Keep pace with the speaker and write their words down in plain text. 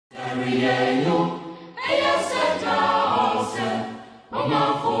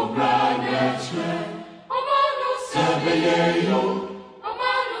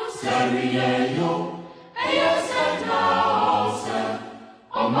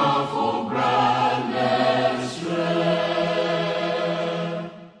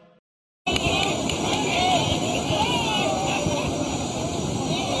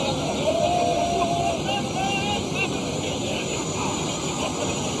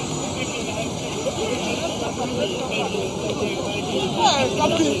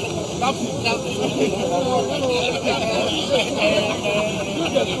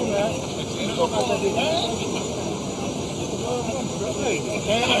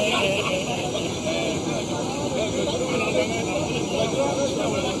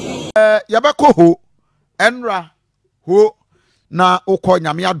Yabako ho enra ho na ukọ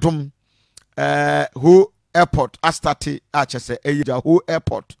nyame adom ho airport astati achese eya ho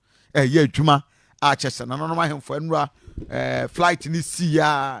airport ye adwuma achese na no mahemfo enra flight ni si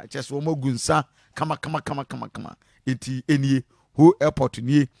ya achese wo magunsa kama eti enie ho airport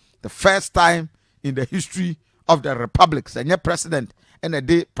ni the first time in the history of the republic senye president and a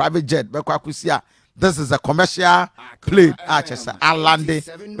day private jet bekwa kusia. This is a commercial plane. Achese alande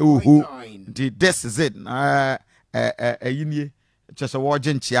who this is it. Yini just a war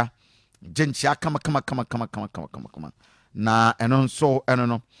gentia kama na and so I don't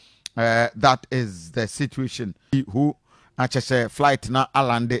know. That is the situation. Who achese flight na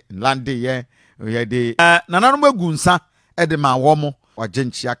alande lande ye de nananum gunsa edema womo or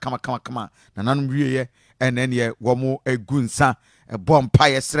gentia kama nananum wiye and then ye womo egunsa a bomb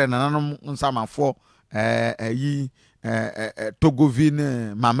pie sre nananum nsama for Togo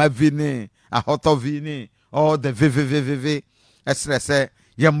vine, Mama vine, a hoto vine, all the VVVVV, SRS,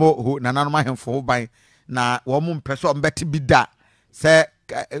 Yamo, who nanama him for by na woman person betty be that, say,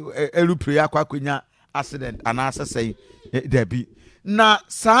 Elupria Quaquinia accident, and answer say, there be. Na,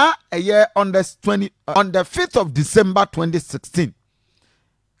 sir, a year on the 5th of December 2016.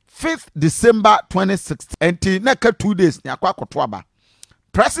 5th December 2016, and neka 2 days, near Quaquatwaba.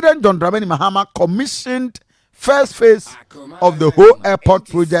 President John Dramani Mahama commissioned first phase of the whole airport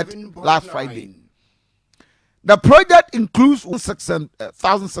project last Friday. The project includes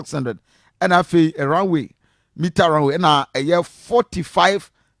 1,600 and a runway, meter runway, and a year 45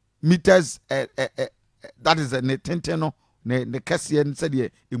 meters. That is a netenteno, ne Cassian said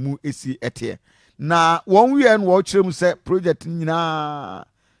ye, emu esi etie. Na 1 year and watch him say project na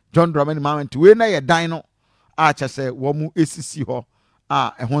John Dramani Mahama to win a dino. Archer say, Womu esi ho.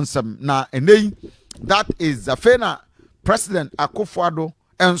 Ehonsam na enei that is the fena President Akufo-Addo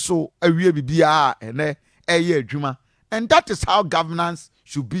enso awie bibia ene eye adwuma, and that is how governance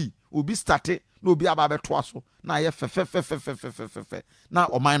should be. Obi starte na obi aba beto aso na ye fe na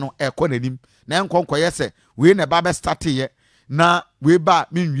oman no ekọ nanim na enkonko yese we na ba be starte ye na we ba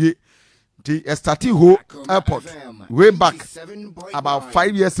minwie the starte ho airport way back about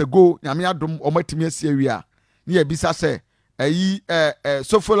 5 years ago. Nyame adom omatimi asie a na ye bisa se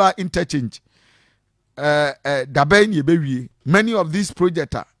Sofola interchange daben ye bewie. Many of these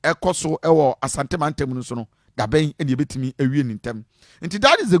projects are ekoso ewo asante mantem no so no daben e ye betimi ewie nintem. Nti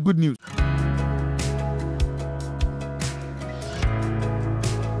that is the good news.